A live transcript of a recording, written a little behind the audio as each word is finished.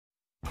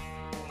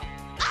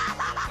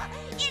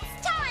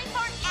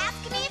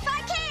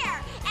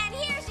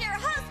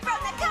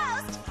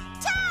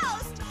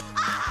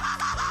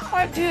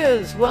Alright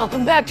dudes,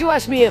 welcome back to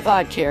Ask Me If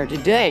I Care.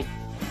 Today,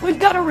 we've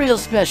got a real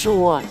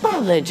special one. A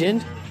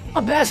legend,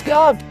 a best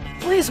god.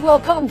 Please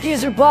welcome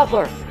Geezer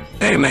Butler.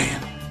 Hey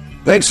man,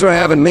 thanks for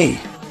having me.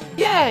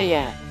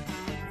 Yeah.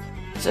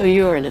 So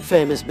you're in a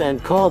famous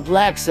band called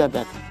Black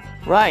Sabbath,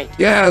 right?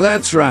 Yeah,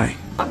 that's right.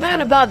 A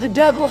band about the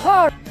devil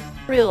heart.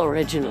 Real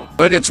original.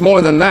 But it's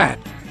more than that.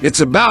 It's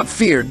about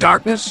fear,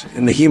 darkness,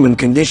 and the human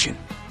condition.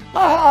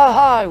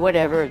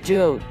 Whatever,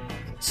 dude.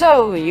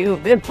 So,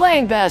 you've been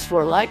playing bass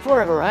for like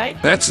forever, right?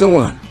 That's the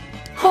one.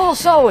 Oh,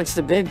 so it's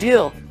the big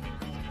deal.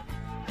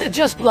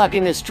 Just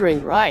plucking a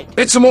string, right?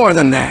 It's more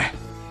than that.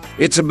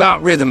 It's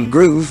about rhythm,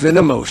 groove, and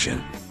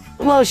emotion.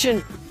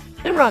 Emotion.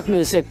 And rock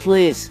music,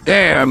 please.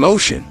 Yeah,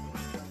 emotion.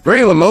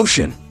 Real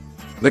emotion.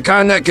 The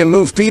kind that can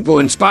move people,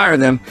 inspire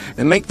them,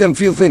 and make them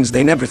feel things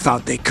they never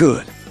thought they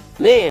could.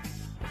 Man,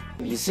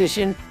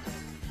 musician?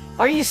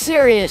 Are you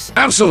serious?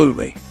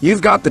 Absolutely.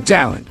 You've got the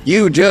talent.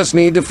 You just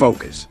need to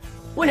focus.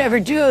 Whatever,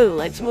 dude.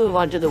 Let's move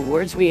on to the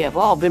words we have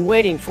all been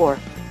waiting for.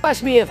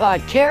 Ask me if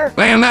I'd care.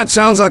 Man, that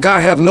sounds like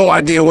I have no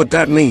idea what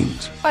that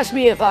means. Ask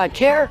me if I'd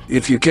care.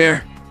 If you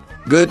care.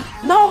 Good?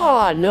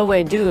 No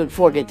way, dude.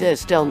 Forget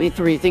this. Tell me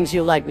 3 things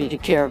you like me to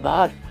care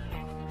about,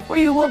 or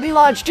you will be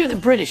lodged to the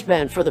British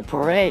band for the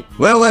parade.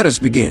 Well, let us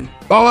begin.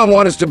 All I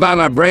want is to buy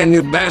my brand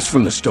new bass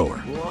from the store.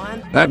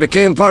 1, I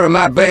became part of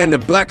my band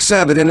of Black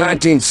Sabbath in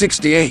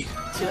 1968.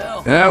 2,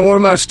 And I wore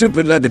my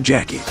stupid leather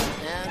jacket.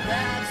 and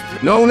that's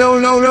 3.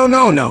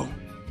 No.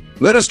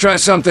 Let us try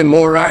something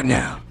more right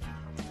now.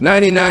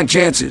 99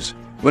 chances,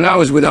 when I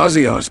was with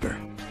Ozzy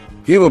Osbourne.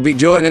 He will be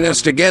joining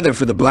us together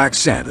for the Black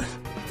Sabbath.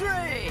 3.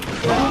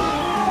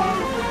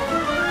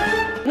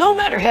 No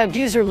matter how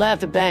Geezer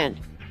left the band,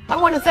 I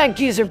want to thank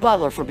Geezer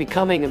Butler for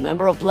becoming a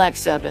member of Black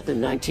Sabbath in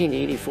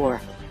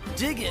 1984.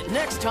 Dig it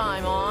next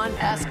time on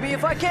Ask Me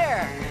If I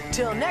Care.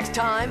 Till next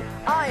time,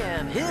 I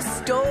am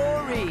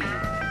Historia.